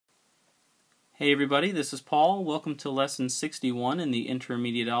Hey everybody, this is Paul. Welcome to Lesson 61 in the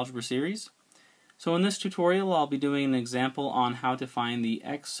Intermediate Algebra series. So in this tutorial I'll be doing an example on how to find the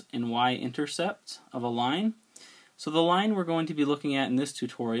x and y intercept of a line. So the line we're going to be looking at in this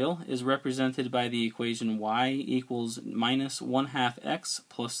tutorial is represented by the equation y equals minus 1/2 x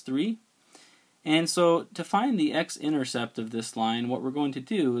plus 3. And so to find the x-intercept of this line, what we're going to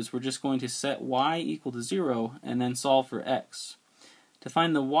do is we're just going to set y equal to 0 and then solve for x. To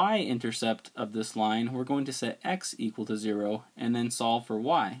find the y-intercept of this line, we're going to set x equal to 0 and then solve for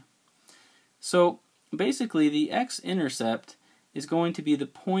y. So basically the x-intercept is going to be the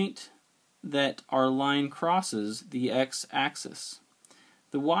point that our line crosses the x-axis.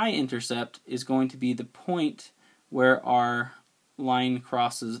 The y-intercept is going to be the point where our line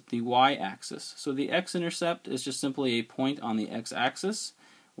crosses the y-axis. So the x-intercept is just simply a point on the x-axis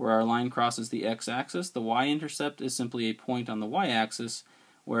where our line crosses the x-axis. The y-intercept is simply a point on the y-axis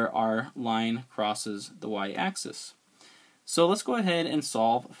where our line crosses the y-axis. So let's go ahead and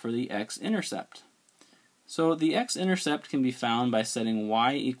solve for the x-intercept. So the x-intercept can be found by setting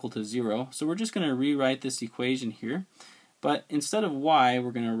y equal to 0. So we're just going to rewrite this equation here, but instead of y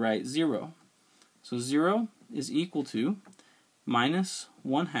we're going to write 0. So 0 is equal to minus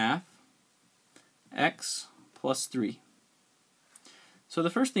 1/2 x plus 3. So the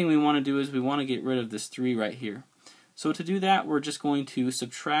first thing we want to do is we want to get rid of this 3 right here. So to do that, we're just going to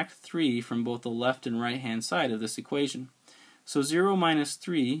subtract 3 from both the left and right hand side of this equation. So 0 minus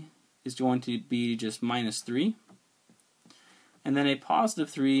 3 is going to be just minus 3. And then a positive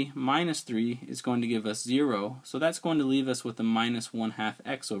 3 minus 3 is going to give us 0. So that's going to leave us with a minus 1/2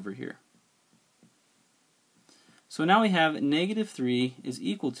 x over here. So now we have negative 3 is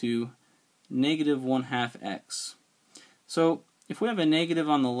equal to negative 1/2 x. So if we have a negative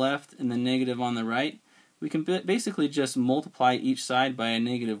on the left and the negative on the right, we can basically just multiply each side by a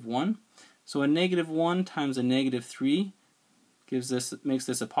negative 1. So a negative 1 times a negative 3 makes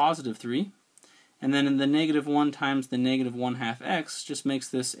this a positive 3. And then the negative 1 times the negative 1/2 x just makes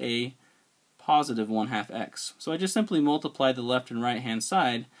this a positive 1/2 x. So I just simply multiply the left and right hand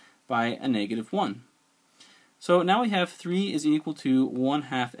side by a negative 1. So now we have 3 is equal to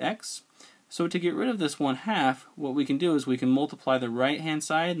 1/2 x. So to get rid of this 1/2, what we can do is we can multiply the right hand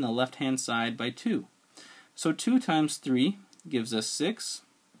side and the left hand side by 2. So 2 times 3 gives us 6.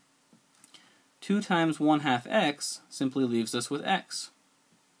 2 times 1/2 x simply leaves us with x.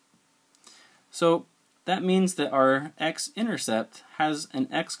 So that means that our x-intercept has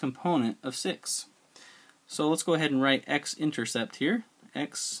an x component of 6. So let's go ahead and write x-intercept here.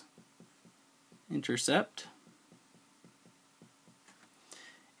 X-intercept.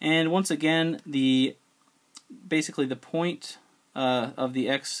 And once again, basically the point of the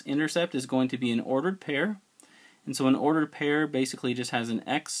x-intercept is going to be an ordered pair. And so an ordered pair basically just has an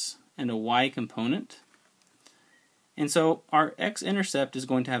x and a y component. And so our x-intercept is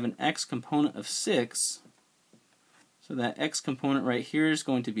going to have an x component of 6. So that x component right here is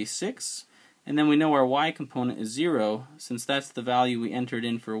going to be 6. And then we know our y component is 0, since that's the value we entered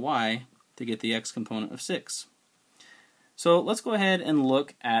in for y to get the x component of 6. So let's go ahead and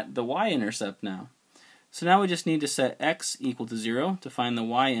look at the y-intercept now. So now we just need to set x equal to 0 to find the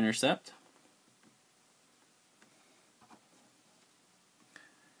y-intercept.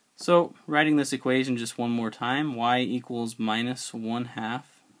 So writing this equation just one more time, y equals minus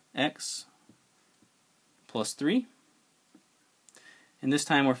 1/2 x plus 3. And this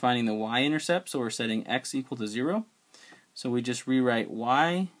time we're finding the y-intercept, so we're setting x equal to 0. So we just rewrite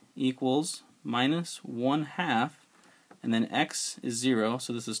y equals minus 1/2, and then x is 0,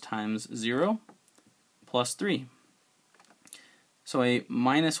 so this is times 0 plus 3. So a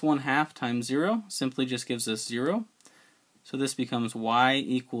minus 1/2 times 0 simply just gives us 0. So this becomes y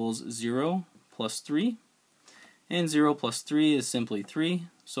equals 0 plus 3. And 0 plus 3 is simply 3,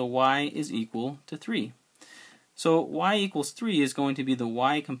 so y is equal to 3. So y equals 3 is going to be the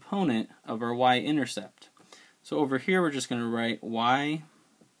y component of our y-intercept. So over here we're just going to write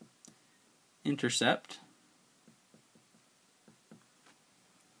y-intercept.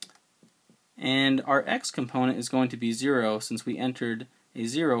 And our x component is going to be 0 since we entered a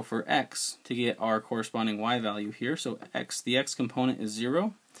 0 for x to get our corresponding y value here. So the x component is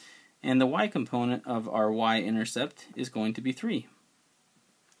 0, and the y component of our y-intercept is going to be 3.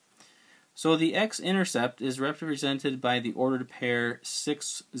 So the x-intercept is represented by the ordered pair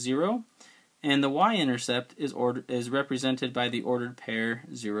 6, 0, and the y-intercept is represented by the ordered pair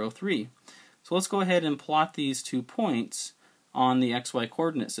 0, 3. So let's go ahead and plot these 2 points on the xy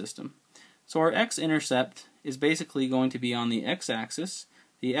coordinate system. So our x-intercept is basically going to be on the x-axis.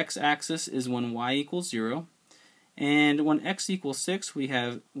 The x-axis is when y equals 0, And when x equals 6, we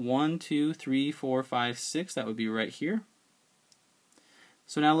have 1, 2, 3, 4, 5, 6. That would be right here.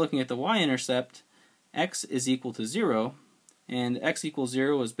 So now looking at the y-intercept, x is equal to 0, and x equals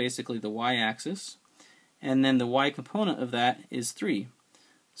 0 is basically the y-axis, and then the y component of that is 3.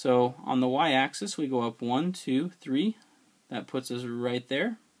 So on the y-axis we go up 1, 2, 3. That puts us right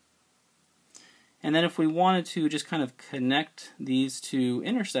there. And then if we wanted to just kind of connect these two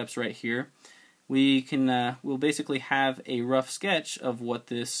intercepts right here, we'll basically have a rough sketch of what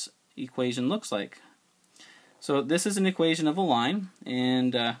this equation looks like. So this is an equation of a line,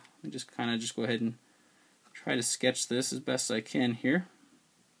 and let me just go ahead and try to sketch this as best I can here.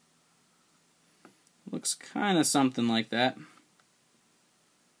 Looks kind of something like that.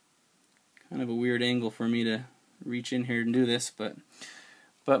 Kind of a weird angle for me to reach in here and do this, but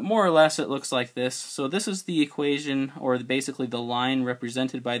more or less it looks like this. So this is the equation, or basically the line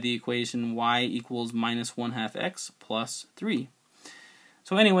represented by the equation y equals minus 1/2 x plus 3.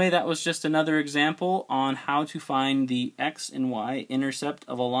 So anyway, that was just another example on how to find the x and y intercept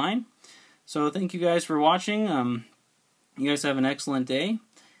of a line. So thank you guys for watching. You guys have an excellent day,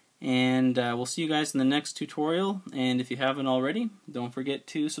 and we'll see you guys in the next tutorial. And if you haven't already, don't forget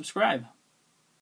to subscribe.